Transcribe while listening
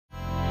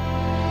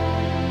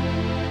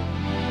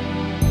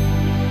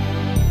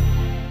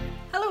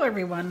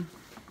everyone.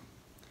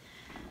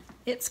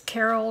 It's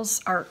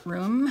Carol's art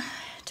room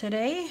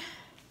today.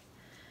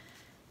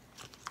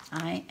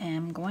 I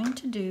am going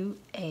to do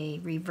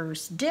a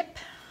reverse dip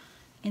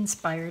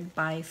inspired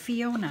by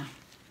Fiona.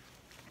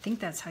 I think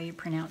that's how you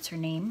pronounce her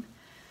name.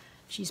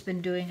 She's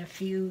been doing a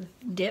few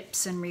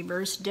dips and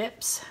reverse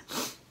dips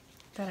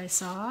that I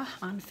saw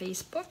on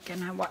Facebook,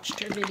 and I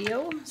watched her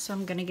video, so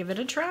I'm gonna give it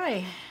a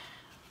try.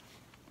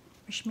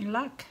 Wish me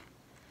luck.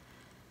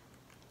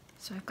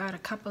 So I've got a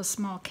couple of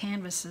small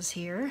canvases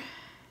here.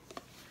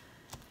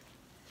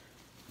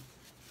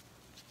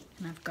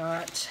 And I've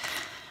got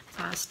a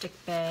plastic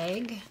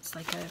bag. It's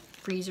like a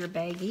freezer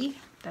baggie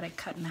that I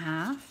cut in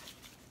half.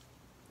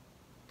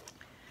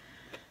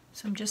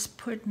 So I'm just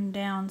putting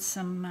down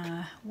some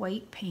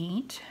white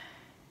paint.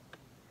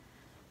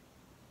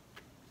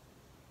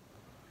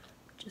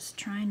 Just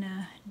trying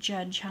to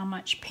judge how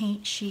much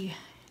paint she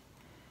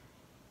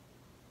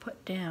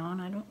put down.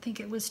 I don't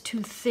think it was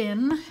too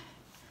thin.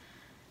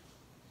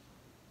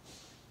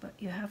 But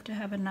you have to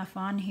have enough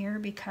on here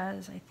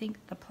because I think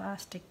the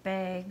plastic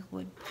bag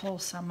would pull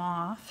some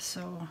off,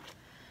 so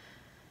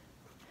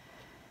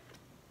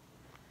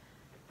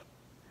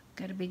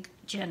gotta be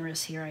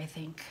generous here, I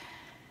think.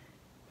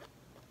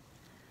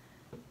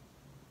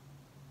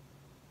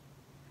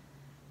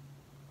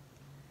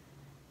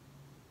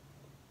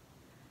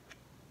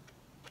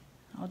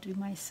 I'll do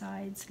my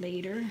sides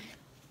later.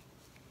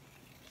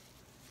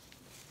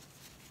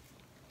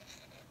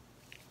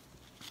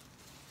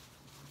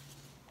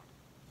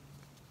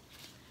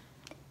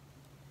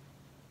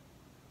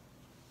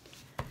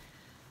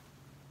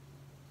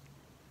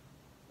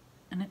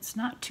 And it's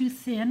not too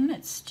thin,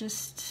 it's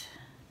just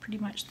pretty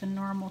much the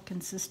normal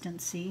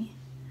consistency.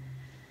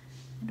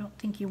 I don't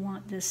think you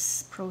want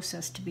this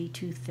process to be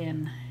too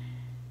thin.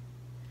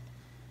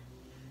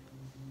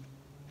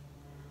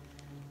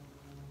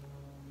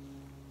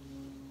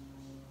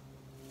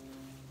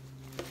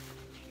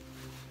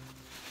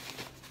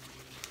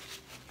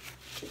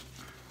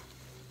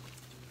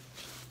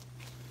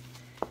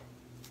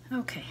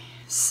 Okay,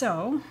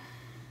 so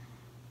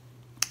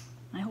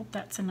I hope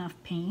that's enough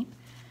paint.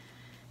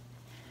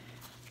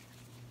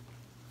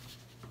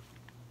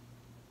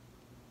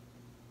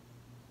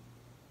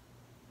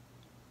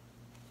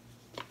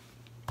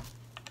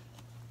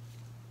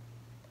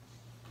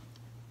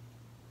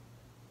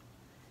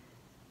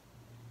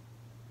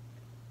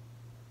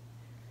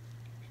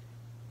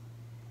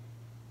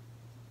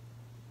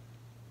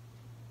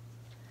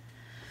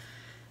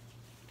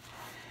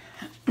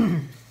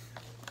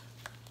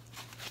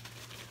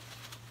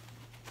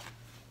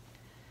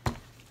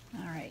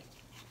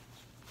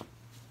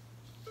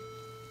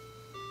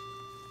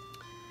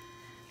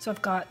 So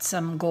I've got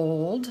some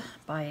gold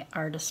by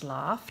Artist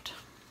Loft.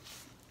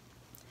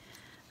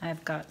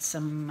 I've got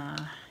some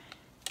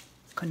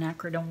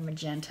Quinacridone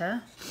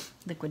magenta,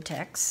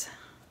 Liquidex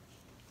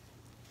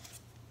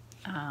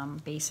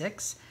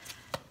basics.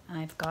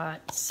 I've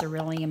got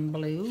ceruleum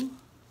blue,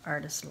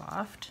 Artist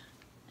Loft,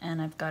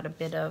 and I've got a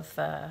bit of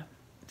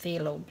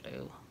Phylo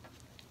blue,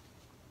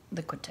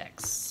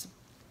 Liquidex.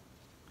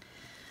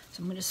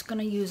 So I'm just going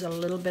to use a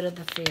little bit of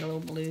the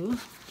Phylo blue.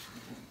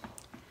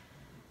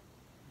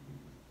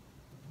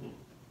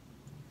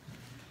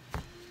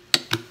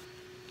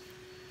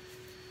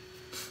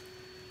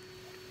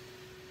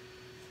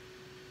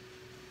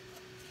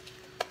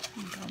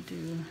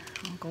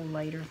 I'll go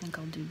lighter. I think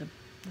I'll do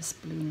this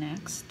blue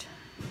next.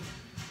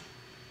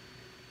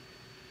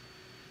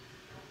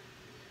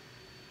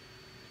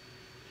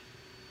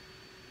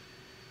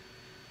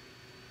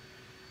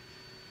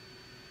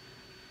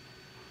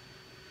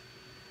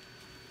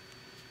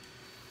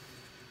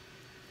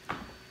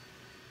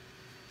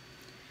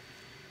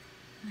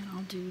 And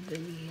I'll do the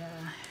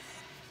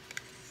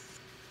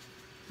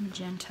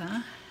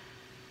magenta.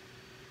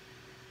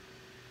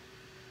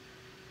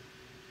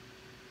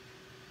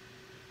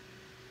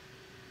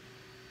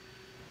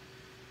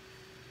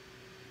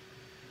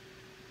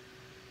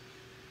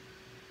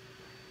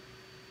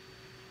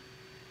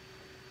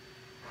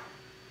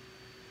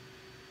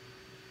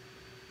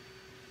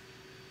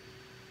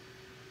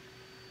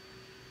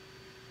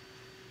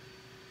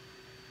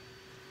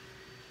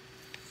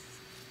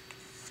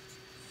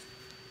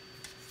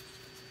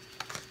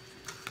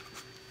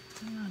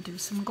 And I'll do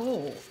some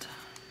gold.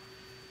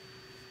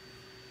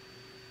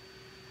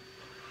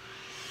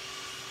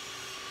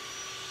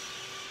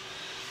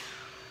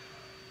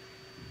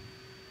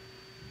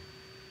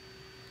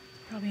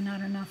 Probably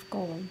not enough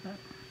gold, but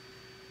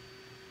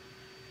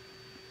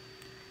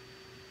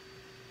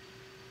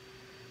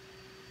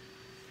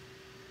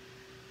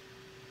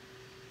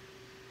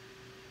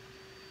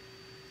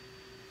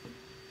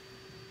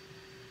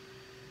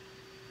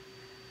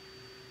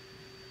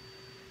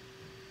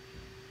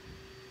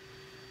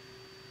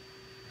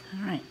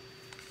all right.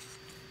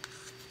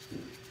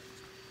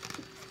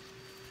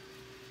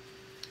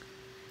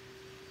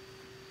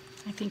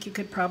 I think you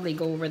could probably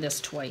go over this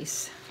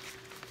twice.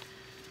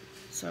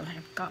 So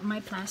I've got my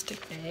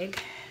plastic bag.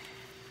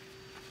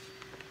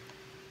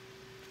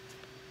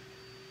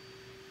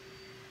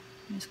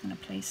 I'm just going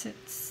to place it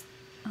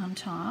on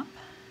top.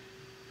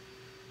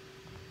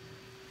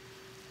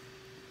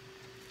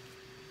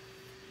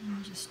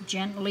 And just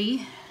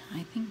gently,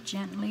 I think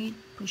gently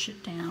push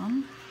it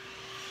down.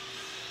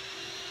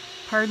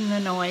 Pardon the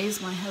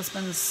noise, my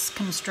husband's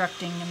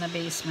constructing in the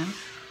basement.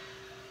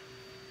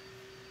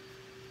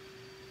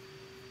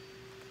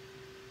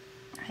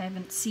 I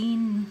haven't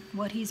seen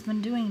what he's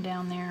been doing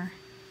down there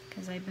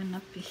because I've been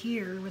up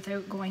here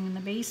without going in the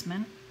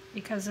basement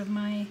because of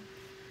my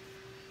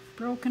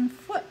broken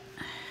foot.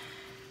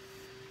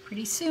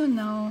 Pretty soon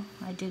though,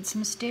 I did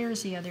some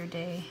stairs the other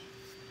day.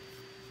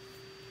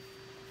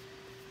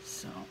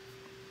 So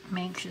I'm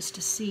anxious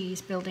to see.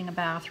 He's building a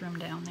bathroom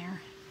down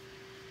there.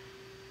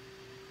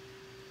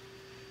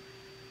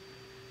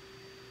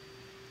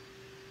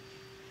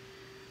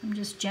 I'm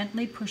just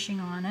gently pushing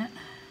on it.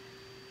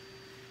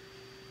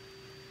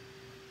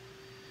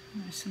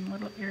 There's some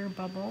little air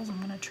bubbles I'm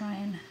going to try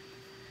and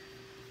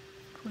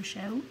push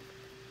out.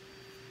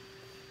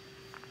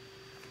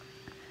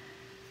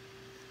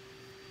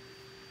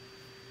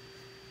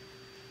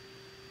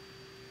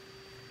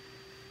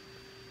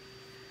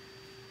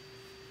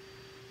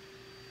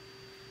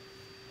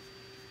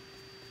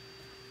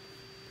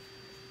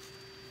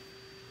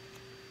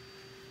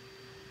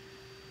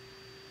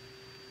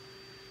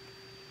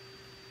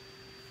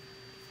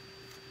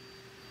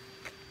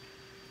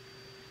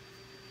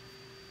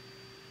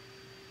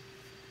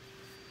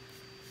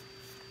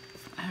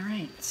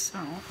 Alright, so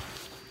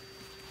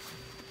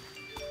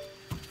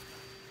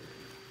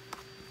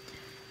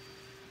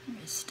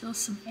there's still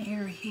some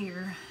air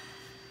here.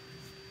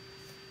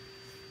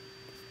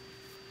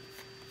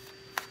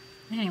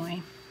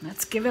 Anyway,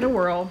 let's give it a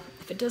whirl.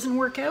 If it doesn't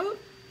work out,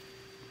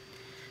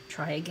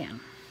 try again.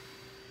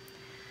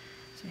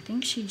 So I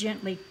think she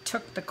gently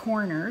took the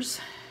corners,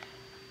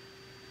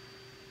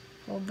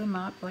 pulled them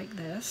up like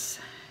this.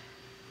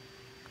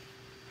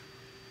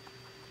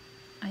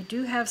 I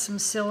do have some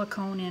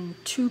silicone in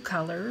 2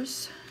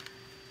 colors.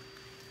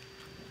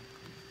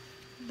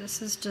 This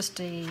is just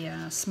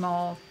a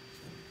small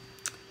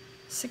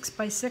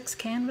 6x6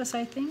 canvas,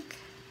 I think.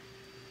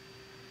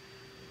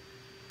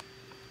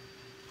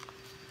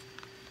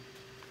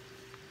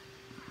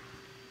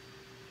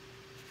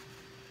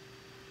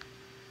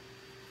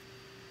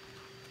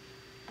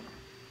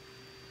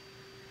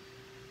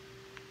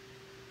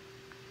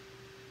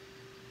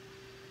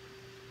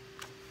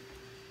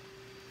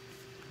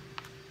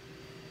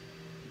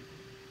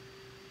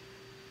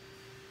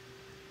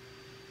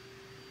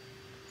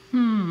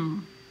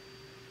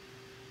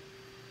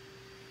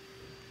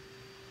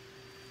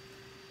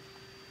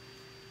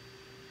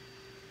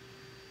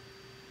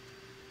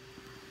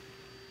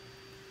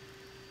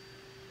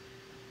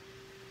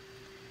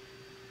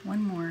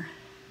 One more.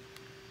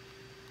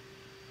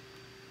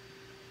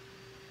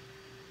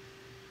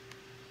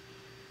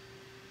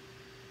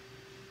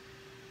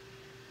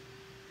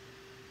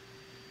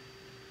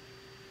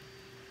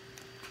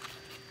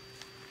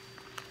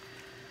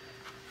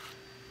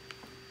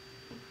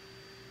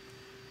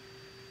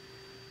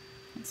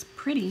 It's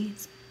pretty.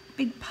 It's a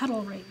big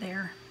puddle right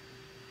there.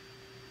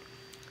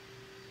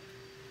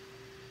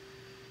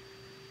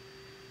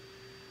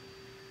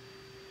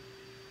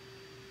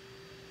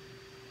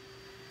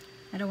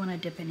 I don't want to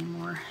dip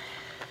anymore.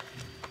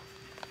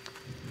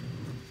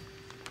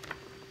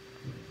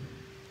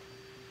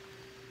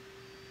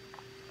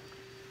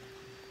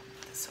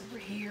 This over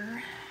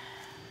here.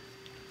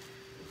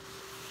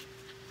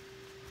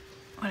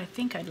 What I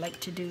think I'd like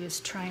to do is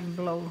try and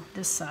blow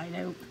this side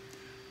out.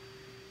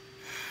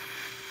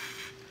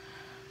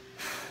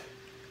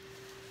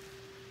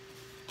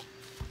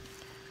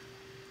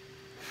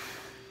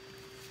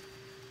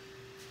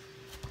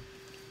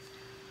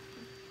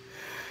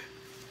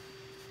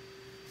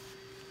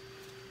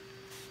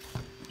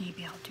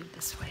 Maybe I'll do it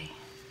this way.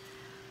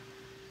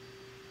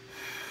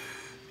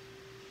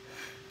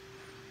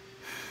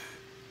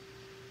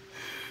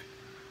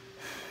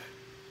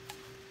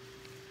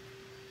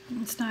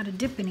 It's not a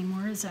dip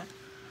anymore, is it?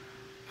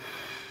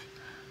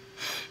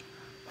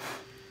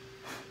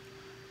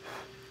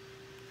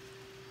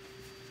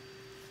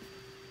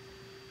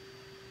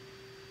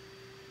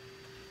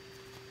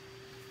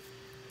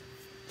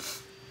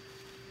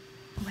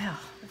 Well,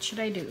 what should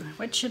I do?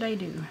 What should I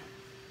do?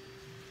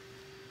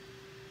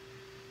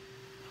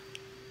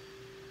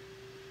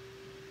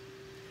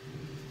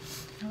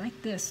 I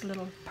like this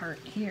little part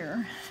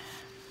here.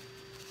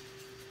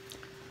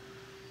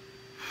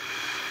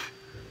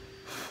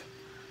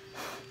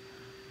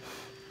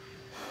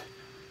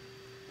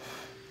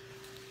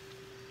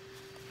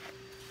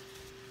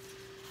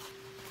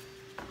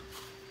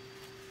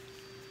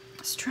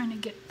 Just trying to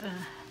get the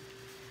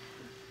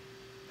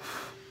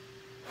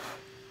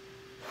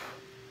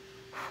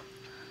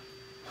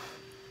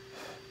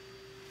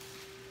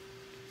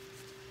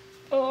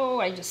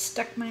I just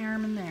stuck my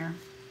arm in there.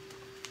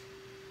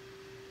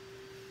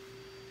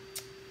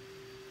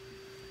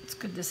 It's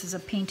good this is a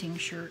painting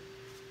shirt.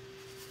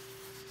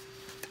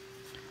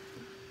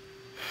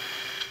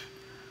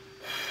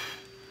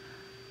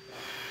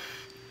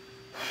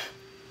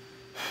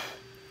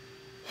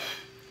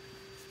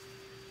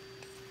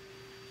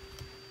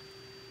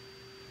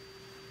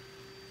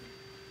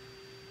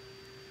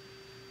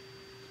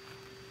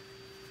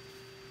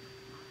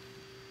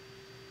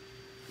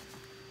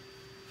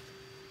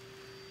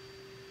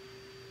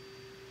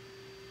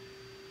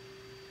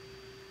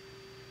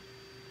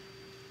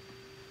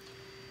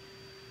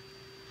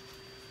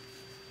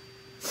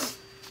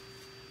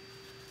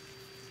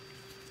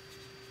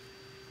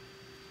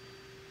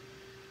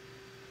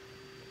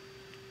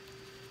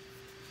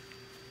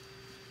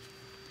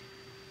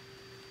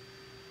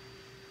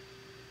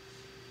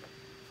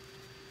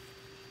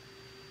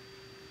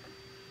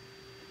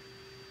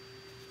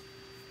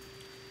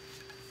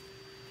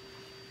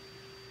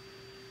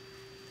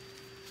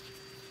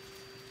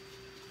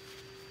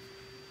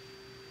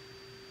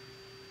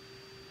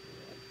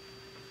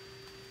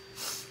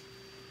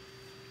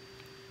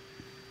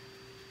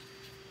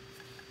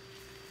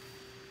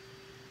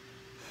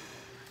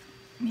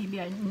 Maybe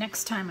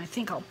next time I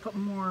think I'll put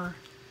more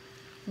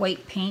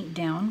white paint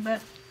down, but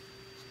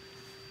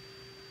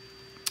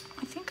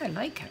I think I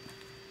like it.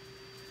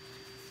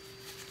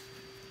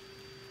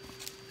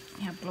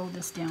 Yeah, blow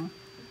this down.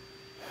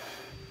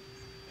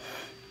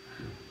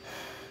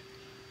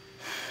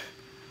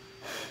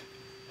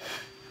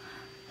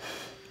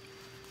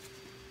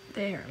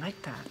 There,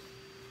 like that.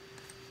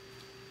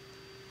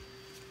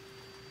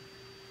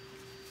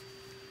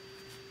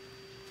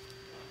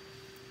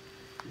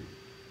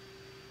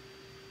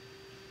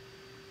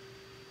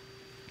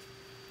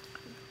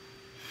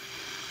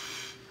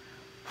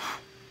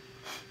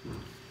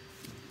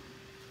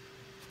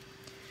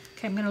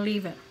 Okay, I'm going to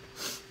leave it.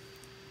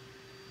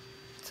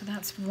 So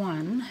that's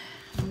one.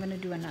 I'm going to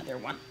do another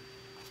one.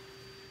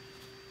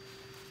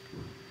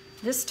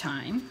 This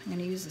time, I'm going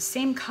to use the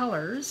same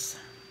colors,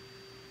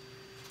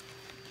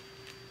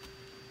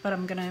 but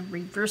I'm going to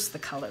reverse the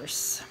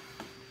colors.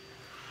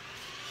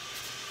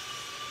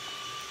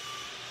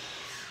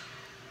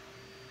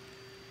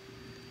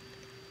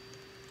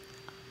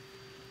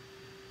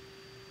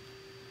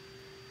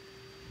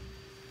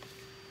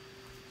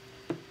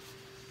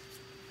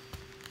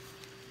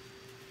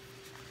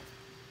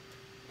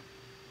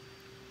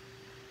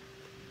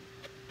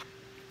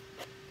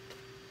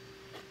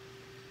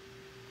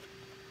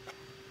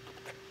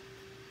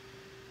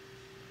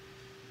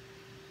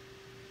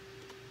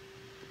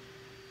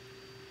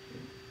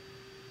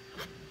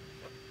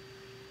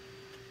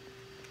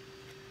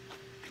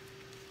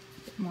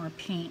 More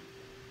paint.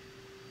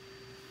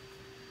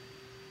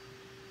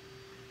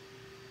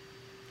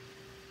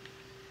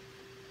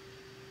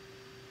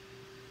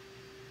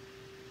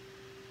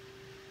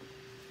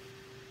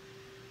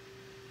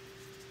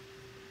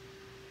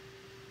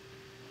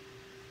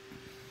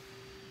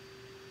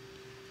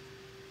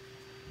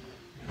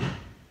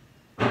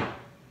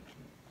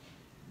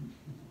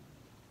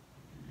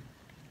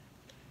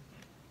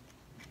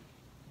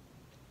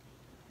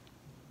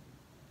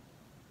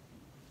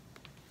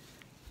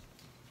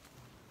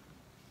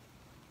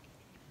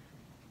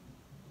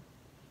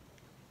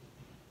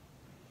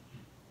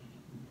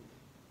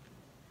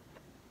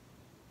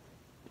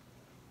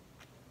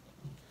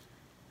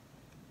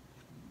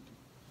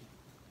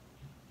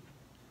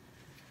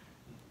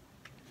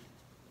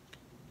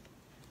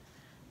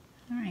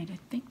 All right,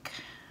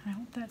 I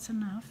hope that's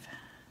enough.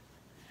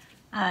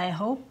 I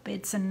hope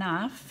it's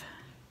enough.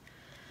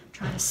 I'm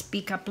trying to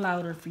speak up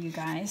louder for you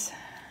guys.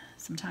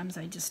 Sometimes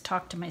I just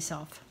talk to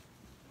myself.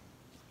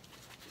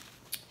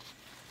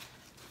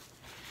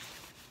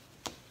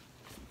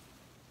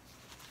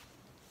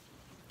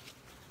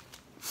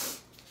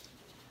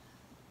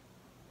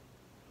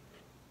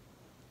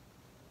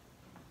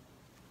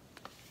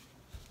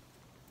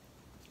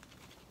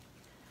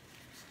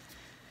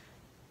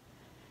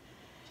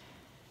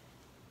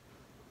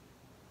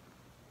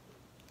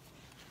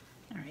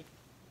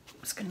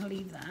 Just going to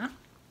leave that.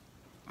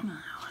 Now,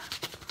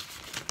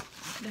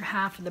 other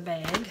half of the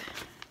bag.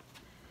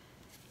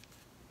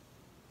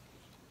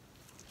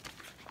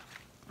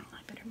 I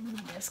better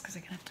move this because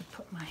I'm going to have to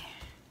put my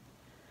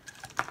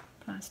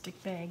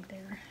plastic bag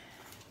there.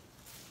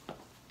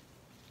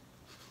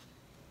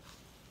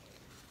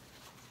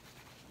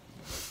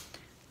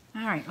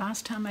 All right,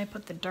 last time I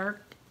put the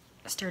dark,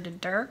 started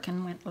dark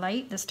and went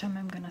light. This time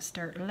I'm going to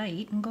start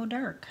light and go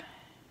dark.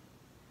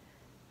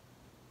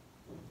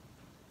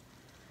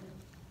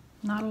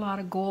 Not a lot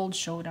of gold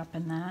showed up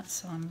in that,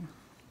 so I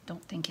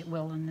don't think it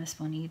will in this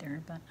one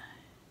either, but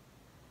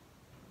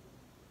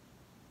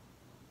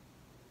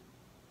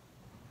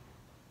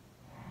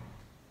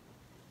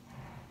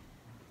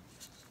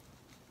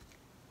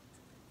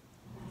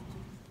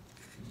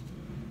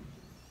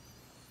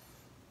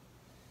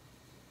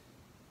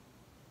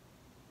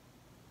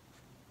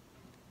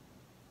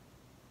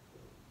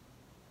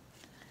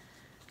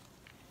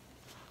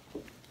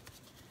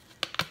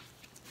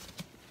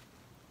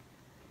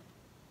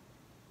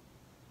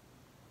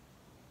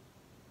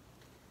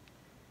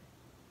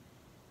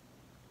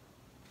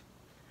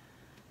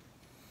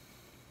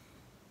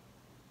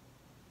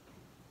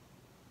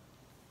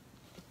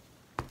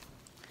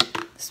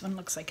this one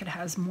looks like it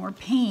has more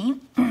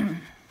paint. All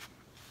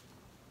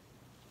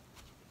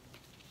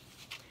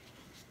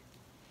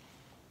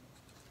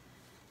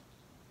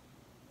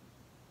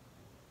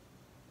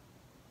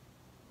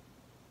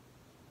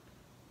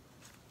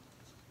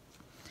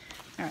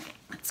right,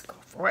 let's go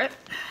for it.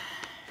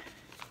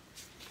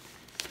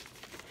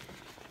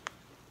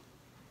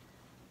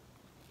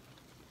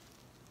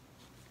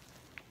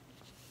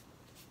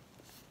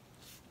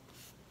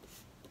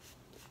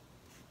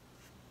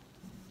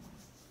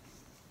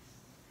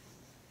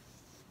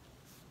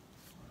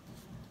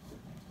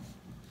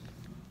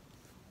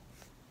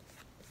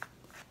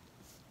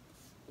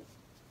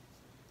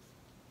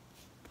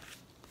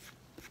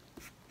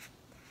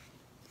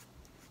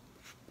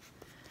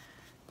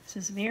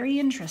 This is very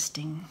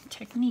interesting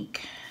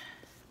technique.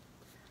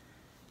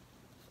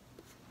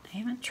 I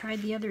haven't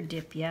tried the other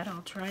dip yet.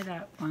 I'll try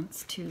that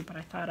once too, but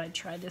I thought I'd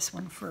try this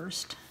one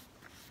first.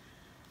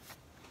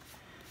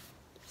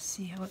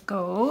 See how it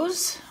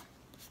goes.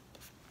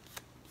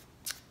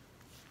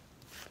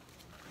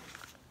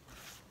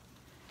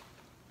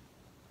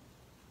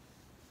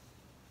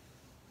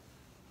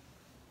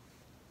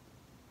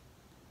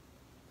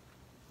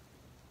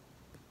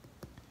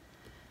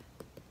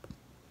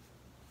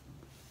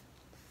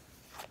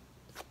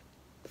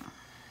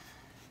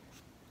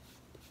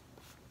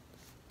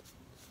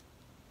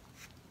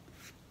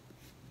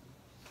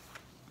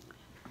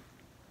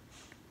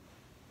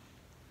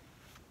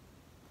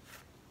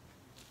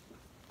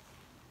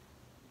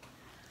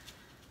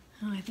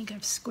 Oh, I think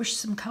I've squished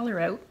some color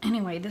out.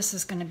 Anyway, this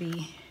is going to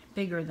be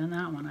bigger than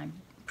that one, I'm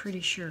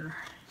pretty sure.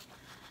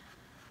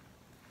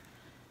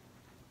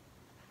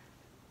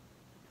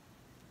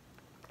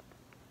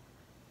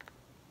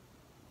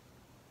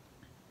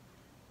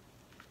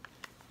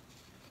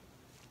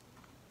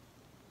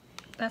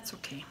 That's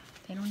okay.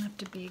 They don't have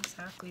to be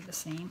exactly the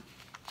same.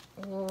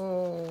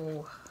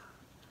 Oh.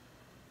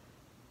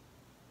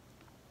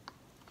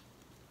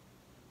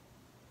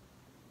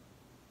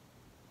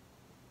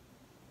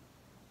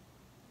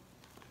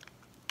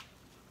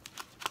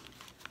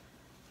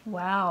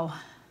 Wow.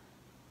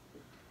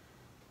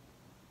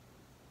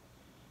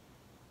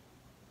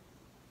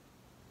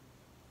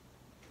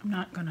 I'm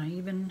not gonna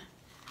even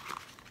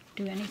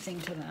do anything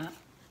to that.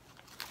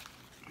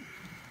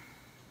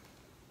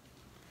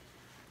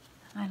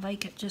 I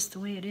like it just the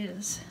way it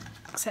is,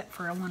 except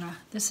for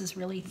this is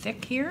really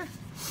thick here.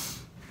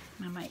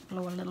 I might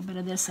blow a little bit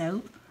of this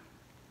out.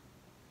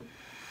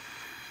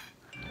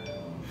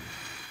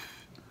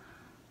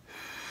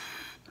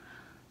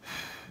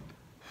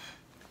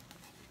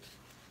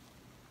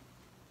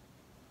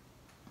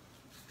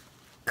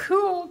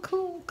 Cool,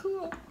 cool,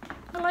 cool.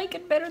 I like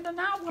it better than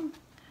that one.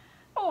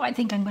 Oh, I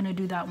think I'm gonna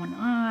do that one.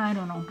 I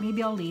don't know,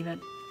 maybe I'll leave it.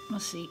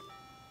 Let's see.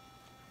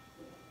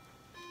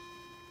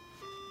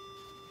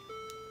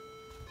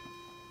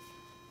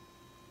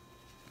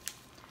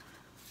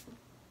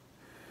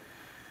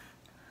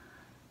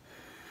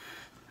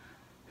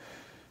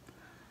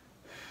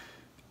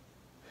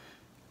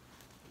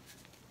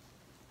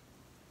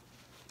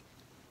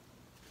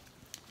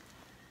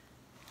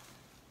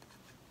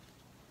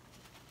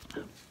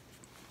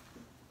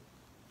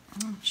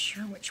 I'm not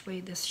sure which way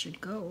this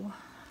should go.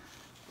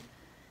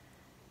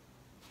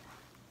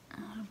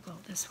 How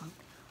about this one?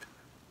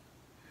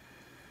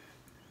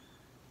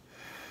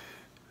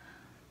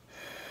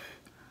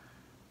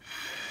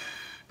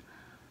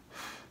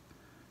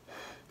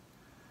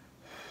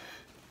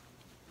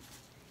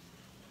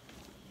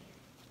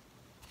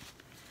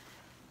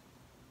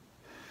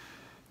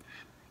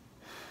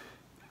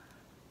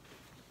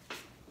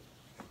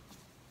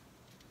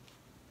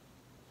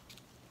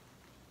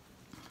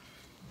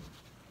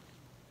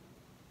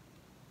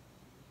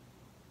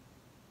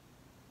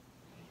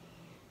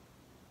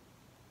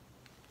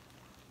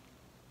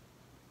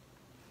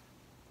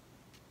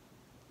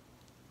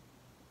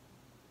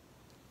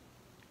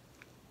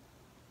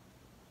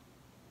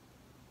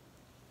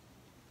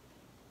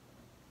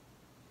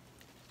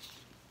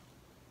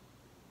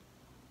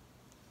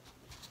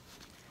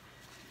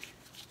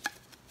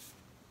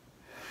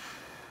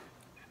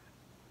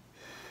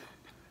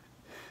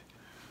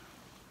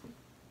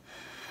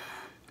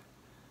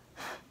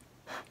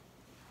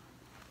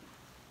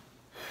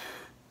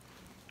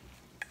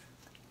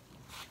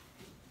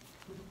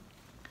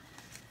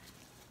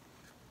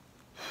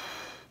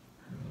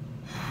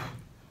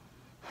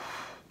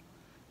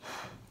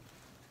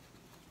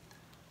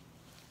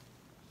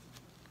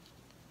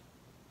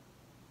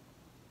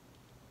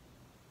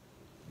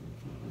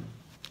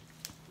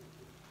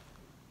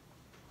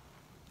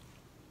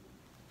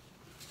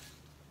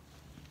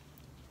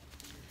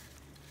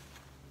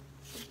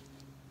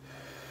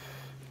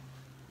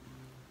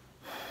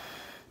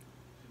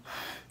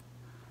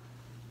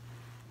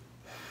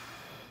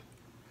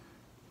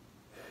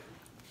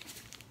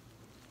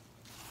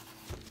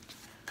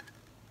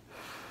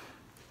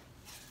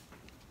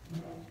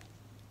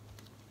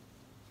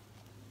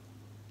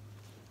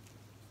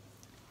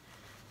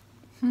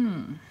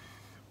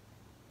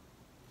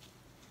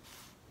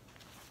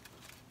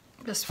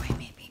 This way,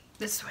 maybe.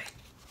 This way.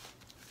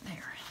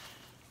 There.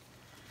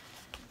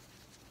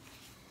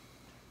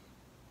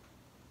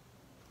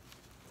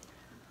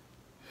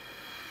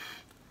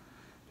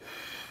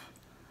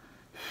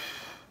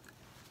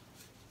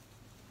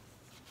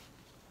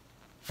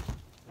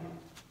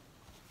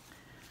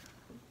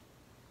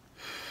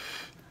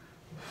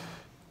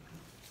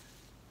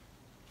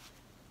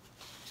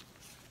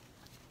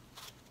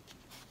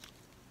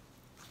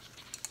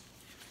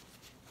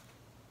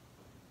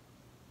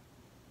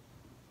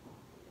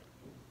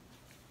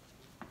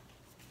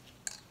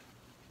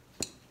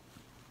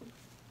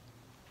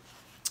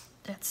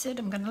 That's it,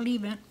 I'm gonna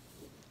leave it.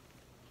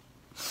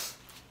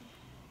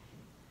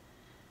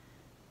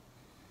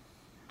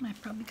 I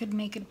probably could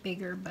make it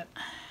bigger, but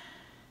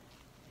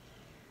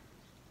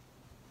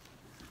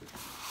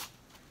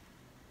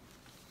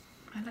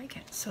I like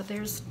it. So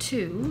there's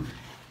two,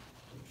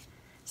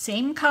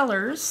 same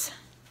colors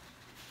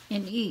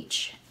in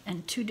each,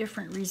 and two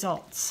different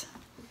results.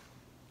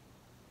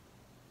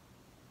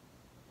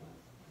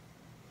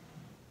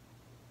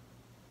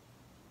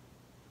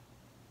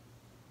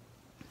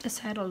 This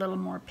had a little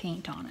more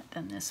paint on it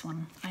than this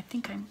one. I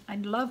think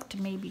I'd love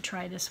to maybe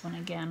try this one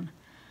again.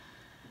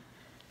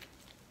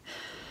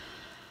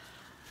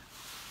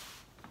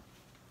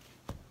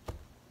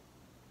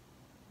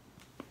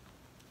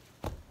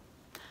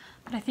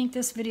 But I think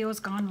this video has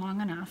gone long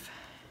enough.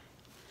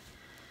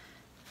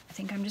 I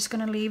think I'm just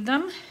going to leave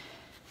them.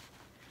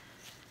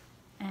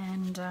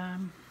 And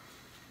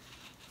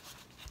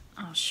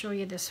I'll show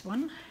you this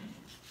one.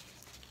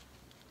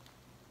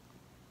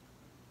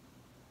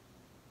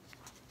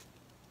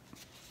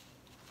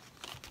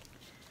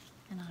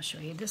 I'll show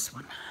you this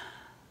one.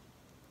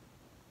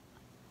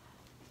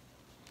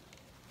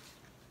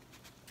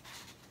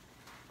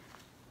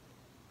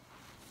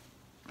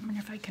 I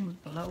wonder if I can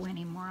blow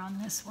any more on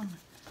this one.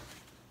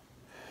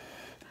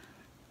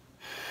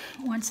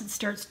 Once it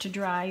starts to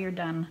dry, you're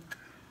done.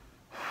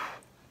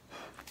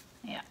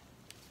 Yeah,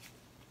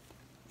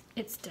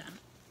 it's done.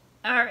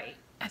 All right,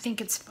 I think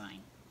it's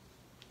fine.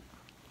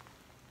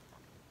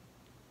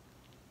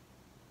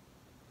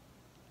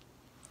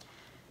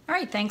 All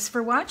right, thanks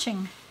for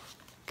watching.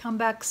 Come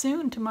back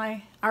soon to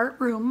my art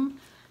room.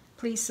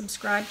 Please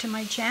subscribe to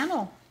my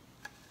channel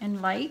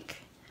and like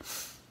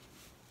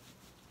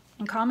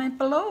and comment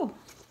below.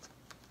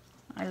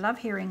 I love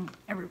hearing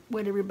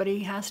what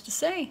everybody has to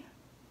say.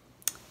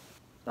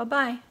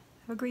 Bye-bye.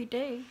 Have a great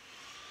day.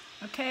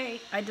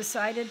 Okay, I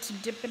decided to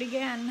dip it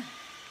again.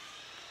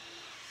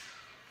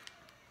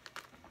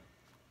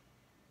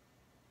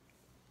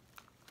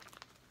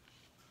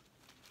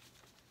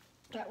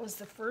 That was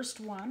the first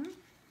one.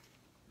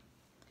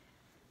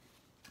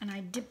 And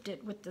I dipped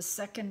it with the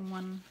second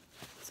one.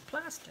 It's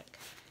plastic.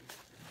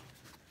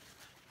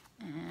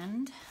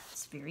 And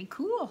it's very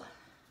cool.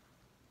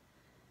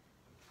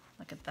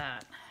 Look at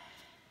that.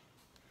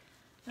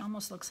 It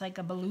almost looks like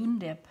a balloon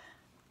dip.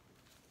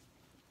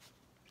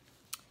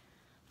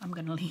 I'm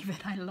gonna leave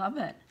it. I love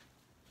it.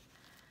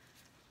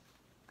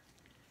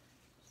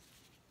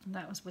 And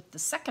that was with the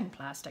second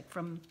plastic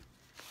from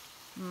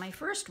my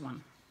first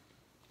one.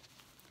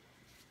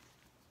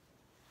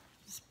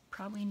 Just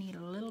probably need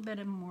a little bit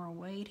of more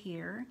white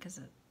here because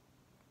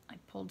I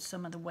pulled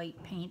some of the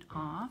white paint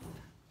off.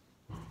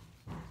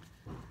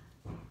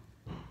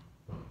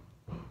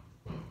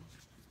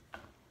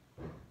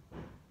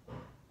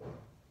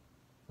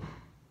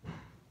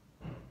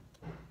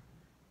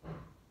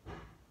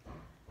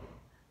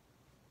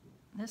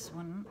 This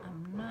one,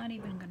 I'm not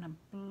even gonna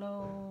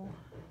blow,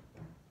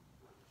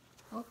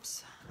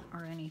 oops,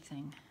 or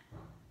anything.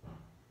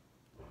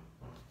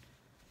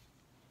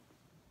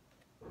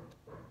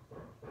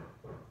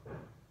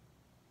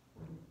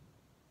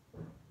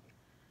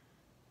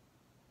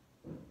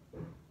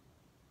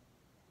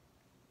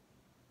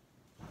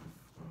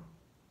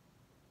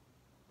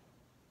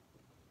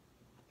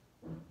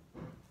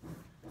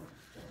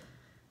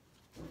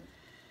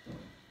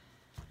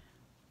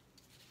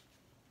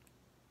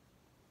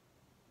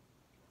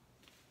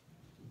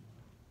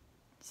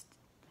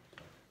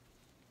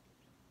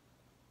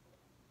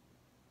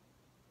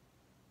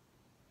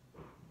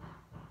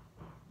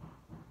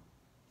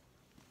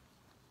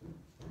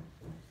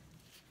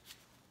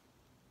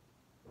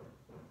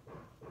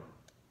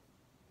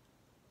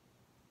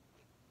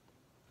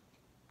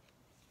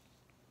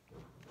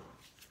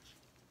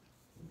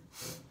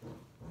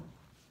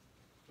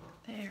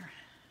 There.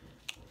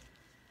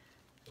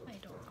 I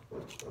don't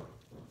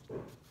know.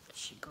 It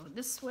should go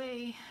this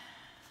way.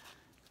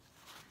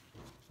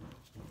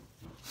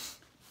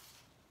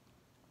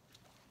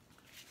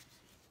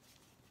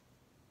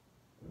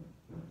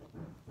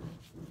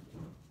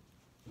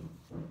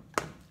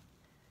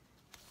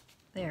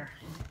 There.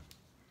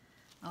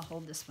 I'll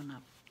hold this one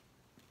up.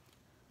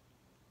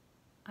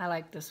 I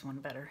like this one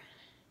better.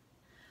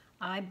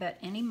 I bet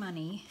any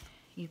money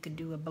you could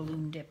do a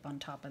balloon dip on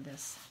top of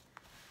this.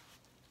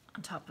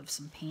 On top of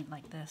some paint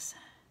like this.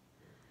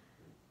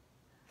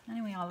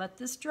 Anyway, I'll let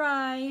this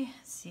dry,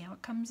 see how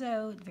it comes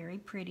out. Very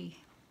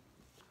pretty.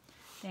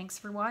 Thanks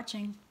for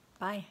watching.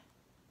 Bye.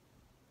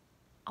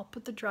 I'll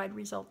put the dried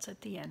results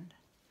at the end.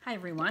 Hi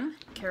everyone,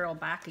 Carol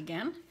back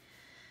again.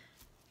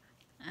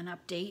 An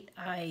update,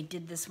 I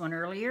did this one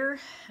earlier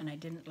and I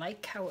didn't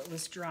like how it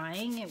was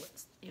drying.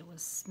 It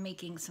was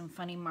making some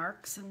funny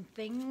marks and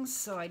things,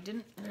 so I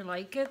didn't really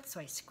like it, so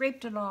I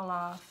scraped it all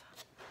off.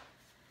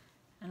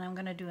 And I'm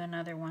gonna do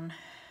another one.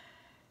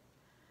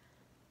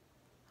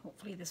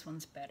 Hopefully this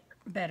one's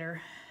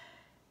better.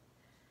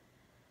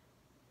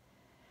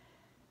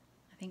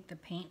 I think the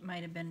paint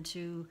might have been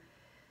too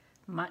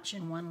much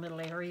in one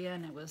little area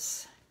and it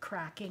was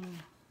cracking.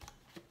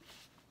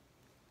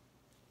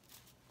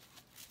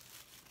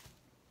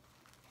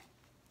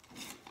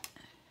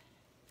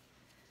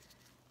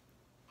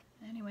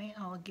 Anyway,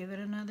 I'll give it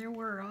another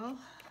whirl.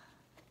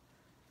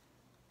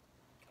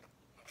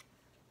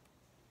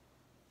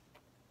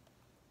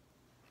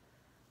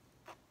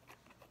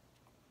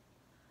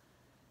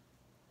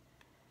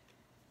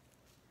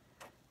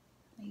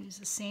 I use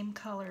the same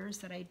colors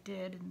that I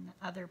did in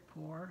the other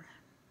pour.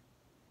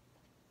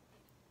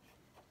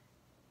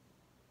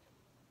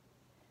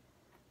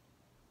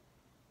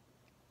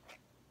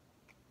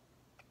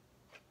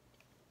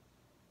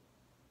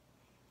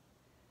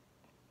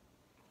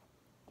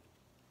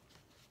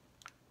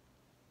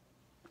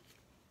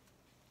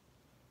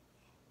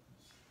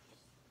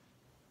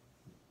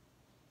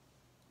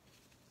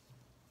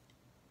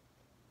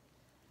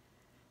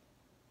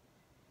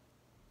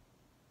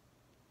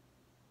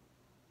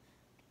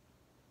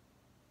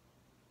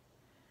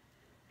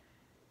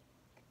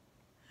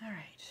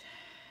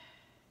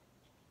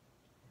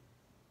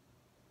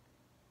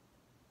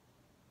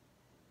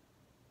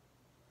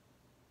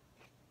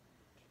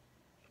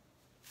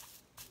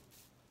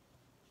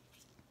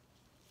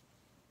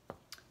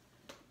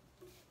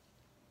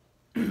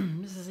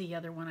 the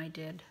other one I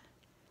did.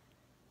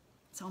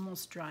 It's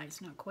almost dry.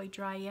 It's not quite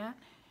dry yet,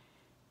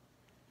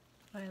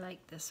 but I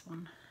like this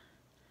one.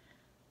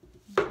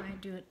 I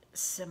do it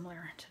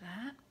similar to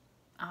that.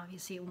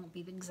 Obviously it won't be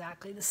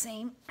exactly the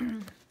same.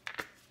 I'm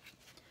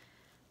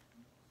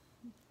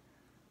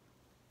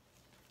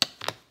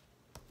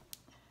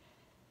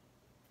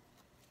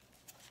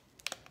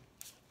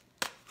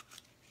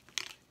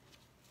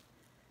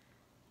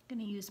going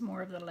to use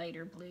more of the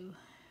lighter blue.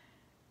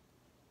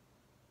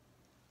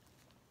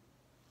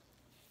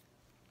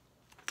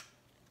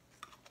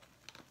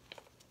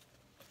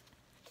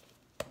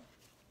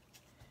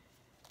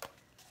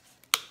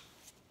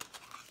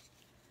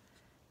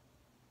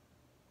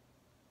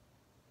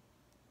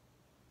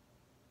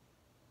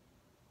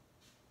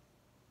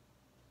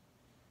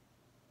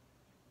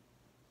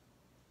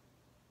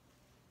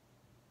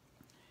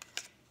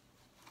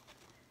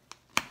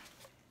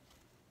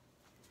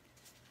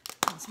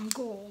 Some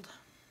gold.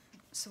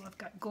 So I've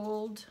got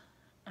gold,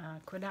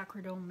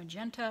 Quinacridone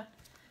magenta,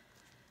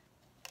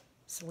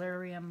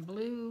 ceruleum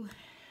blue,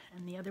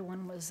 and the other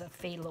one was a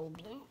Phylo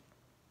blue.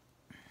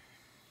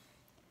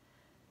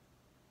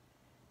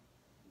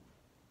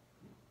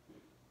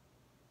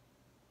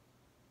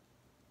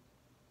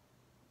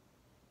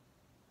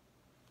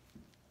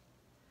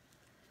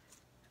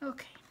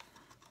 Okay.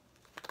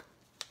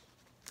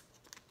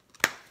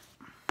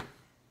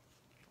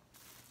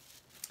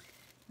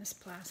 This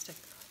plastic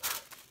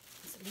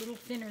is a little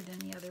thinner than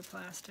the other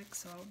plastic,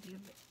 so I'll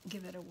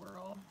give it a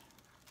whirl.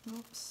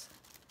 Oops.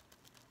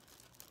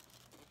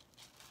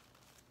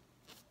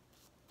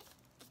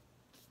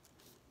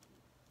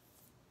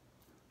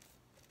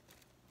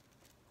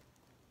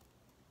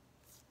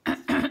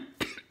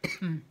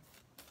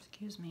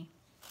 Excuse me.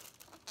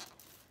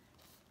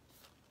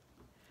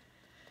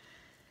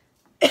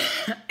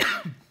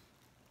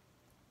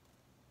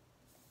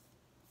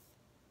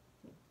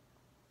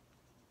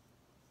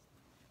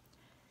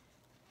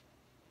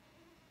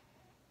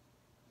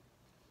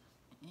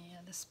 Yeah,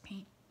 this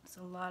paint, there's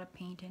a lot of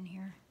paint in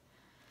here.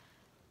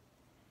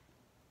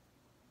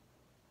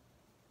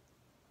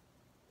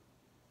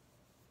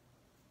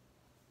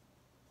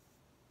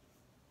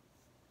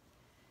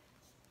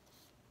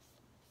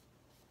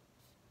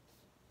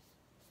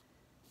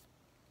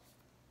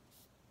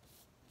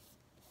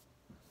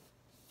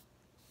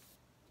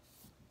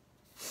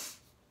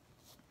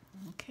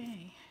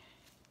 Okay.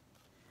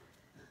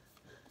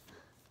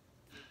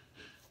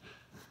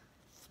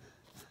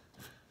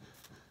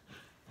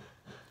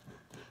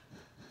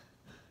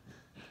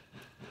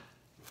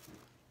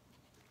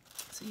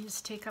 So you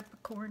just take up a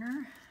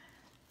corner,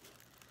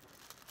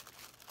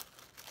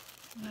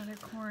 another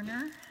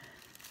corner,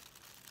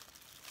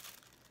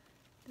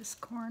 this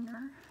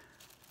corner,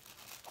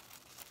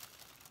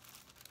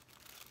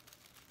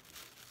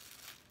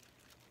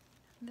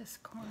 this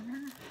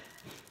corner,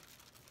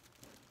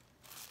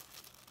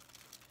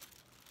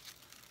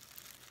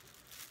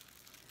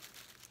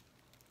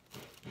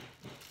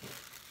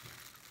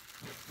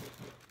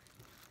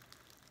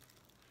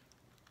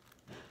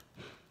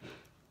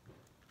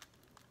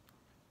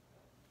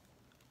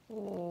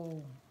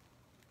 oh,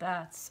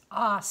 that's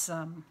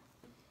awesome.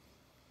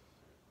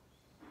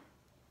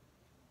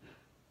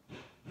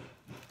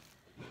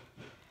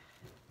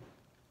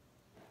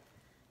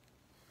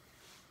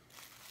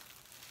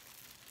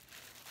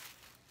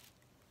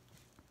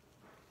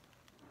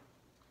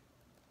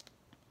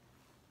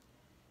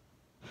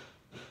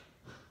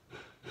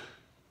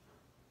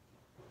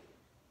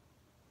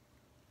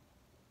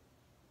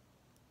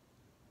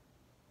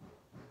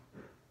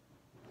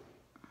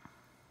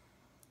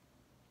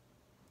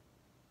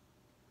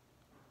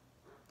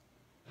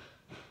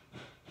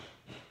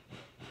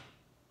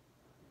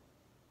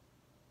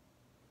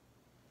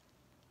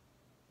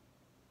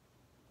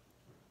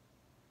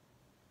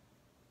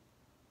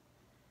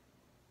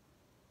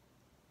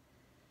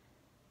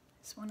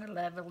 Just want to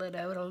level it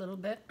out a little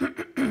bit. Yeah,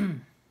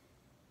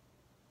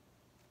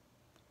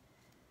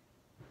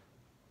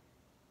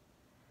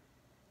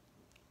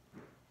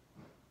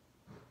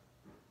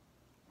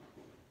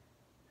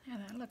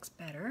 that looks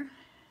better.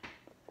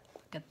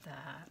 Look at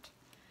that.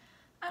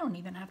 I don't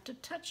even have to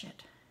touch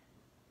it.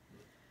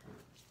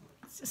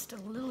 It's just a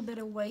little bit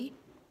of weight.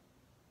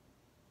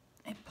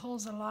 It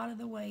pulls a lot of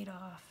the weight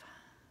off.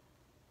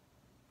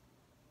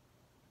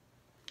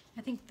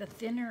 I think the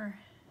thinner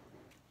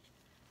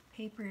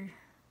paper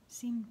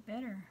seemed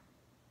better.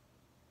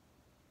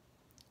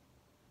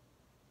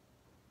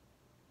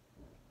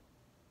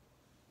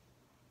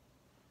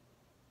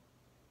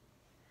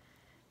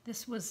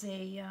 This was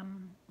a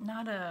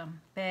not a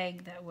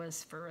bag that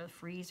was for a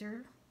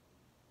freezer,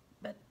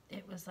 but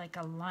it was like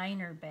a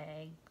liner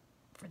bag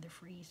for the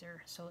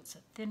freezer, so it's a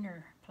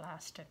thinner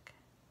plastic.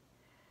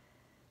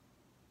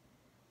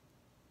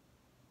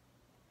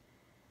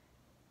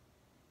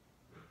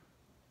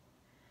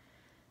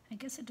 I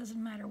guess it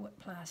doesn't matter what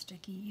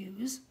plastic you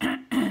use.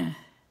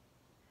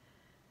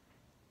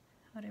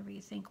 Whatever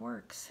you think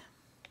works.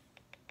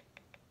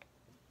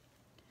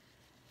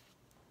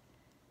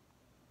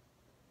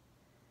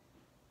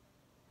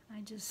 I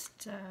I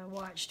just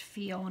watched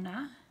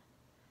Fiona.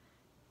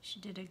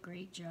 She did a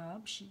great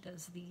job. She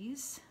does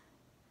these.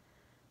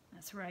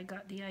 That's where I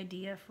got the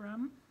idea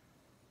from.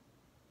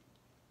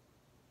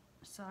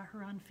 Saw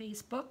her on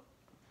Facebook.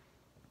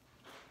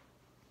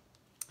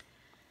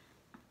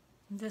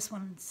 This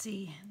one,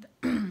 see,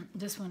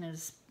 this one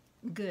is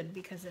good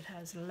because it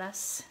has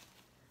less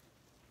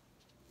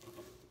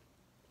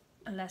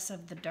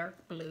of the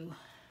dark blue.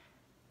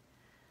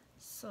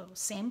 So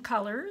same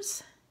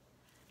colors.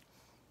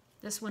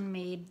 This one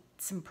made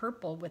some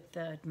purple with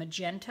the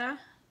magenta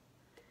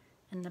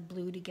and the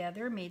blue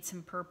together, made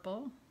some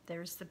purple.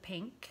 There's the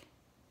pink.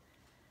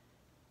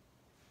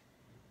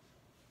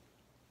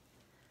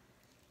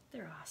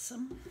 They're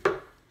awesome. I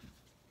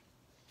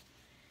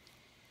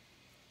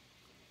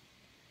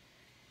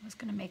was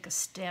going to make a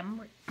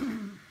stem.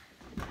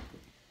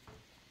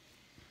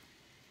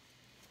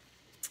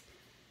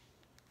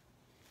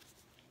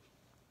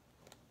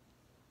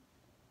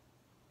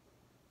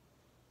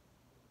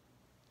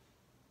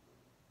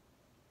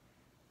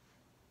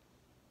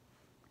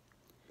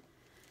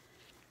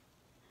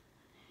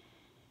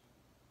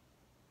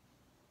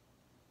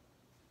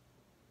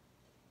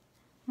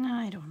 No,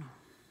 I don't know.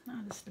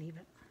 I'll just leave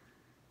it.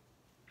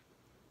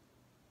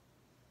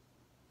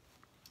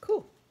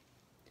 Cool.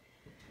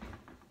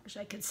 Wish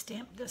I could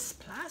stamp this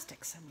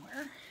plastic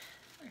somewhere.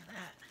 Look at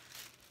that.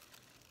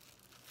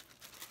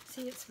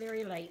 See, it's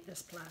very light,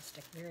 this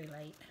plastic, very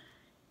light.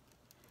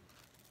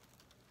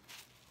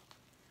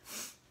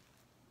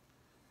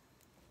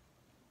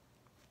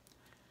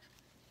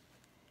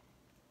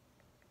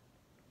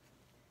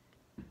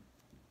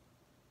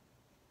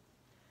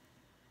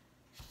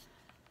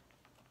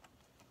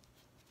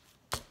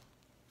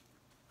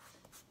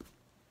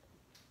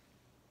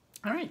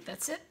 All right,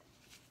 that's it.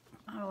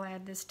 I'll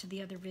add this to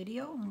the other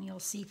video and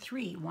you'll see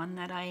 3. One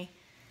that I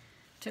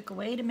took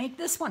away to make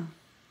this one.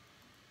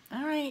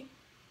 All right,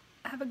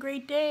 have a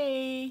great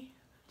day.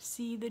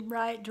 See the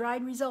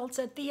dried results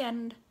at the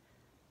end.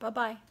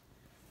 Bye-bye.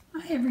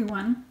 Hi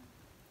everyone.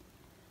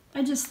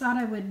 I just thought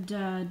I would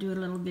do a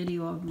little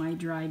video of my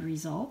dried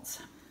results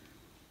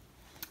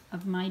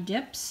of my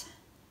dips.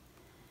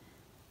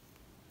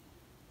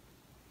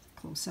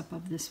 Close up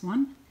of this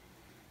one.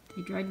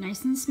 They dried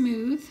nice and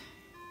smooth.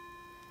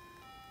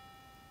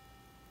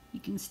 You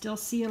can still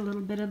see a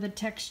little bit of the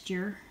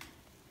texture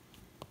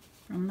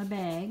from the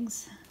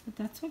bags, but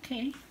that's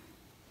okay.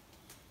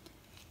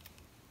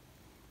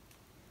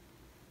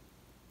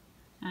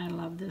 I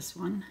love this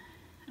one.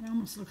 It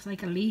almost looks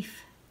like a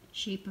leaf,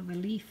 shape of a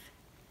leaf.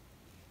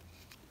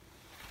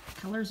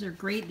 Colors are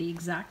great, the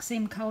exact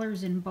same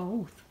colors in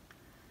both.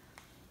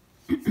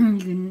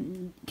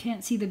 You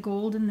can't see the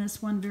gold in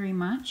this one very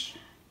much.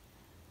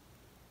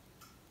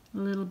 A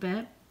little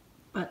bit,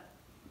 but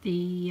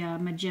the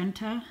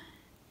magenta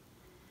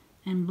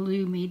and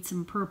blue made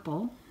some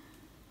purple.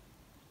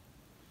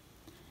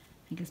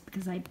 I guess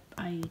because I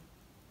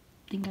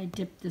think I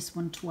dipped this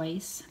one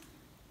twice.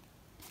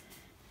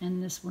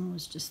 And this one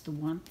was just the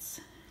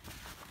once.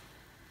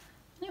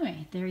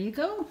 Anyway, there you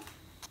go.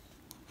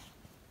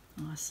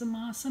 Awesome,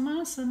 awesome,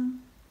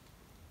 awesome.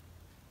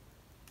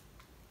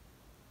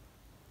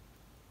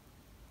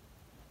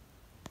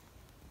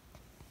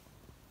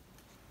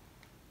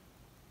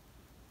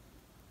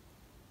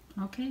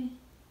 Okay,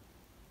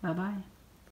 bye-bye.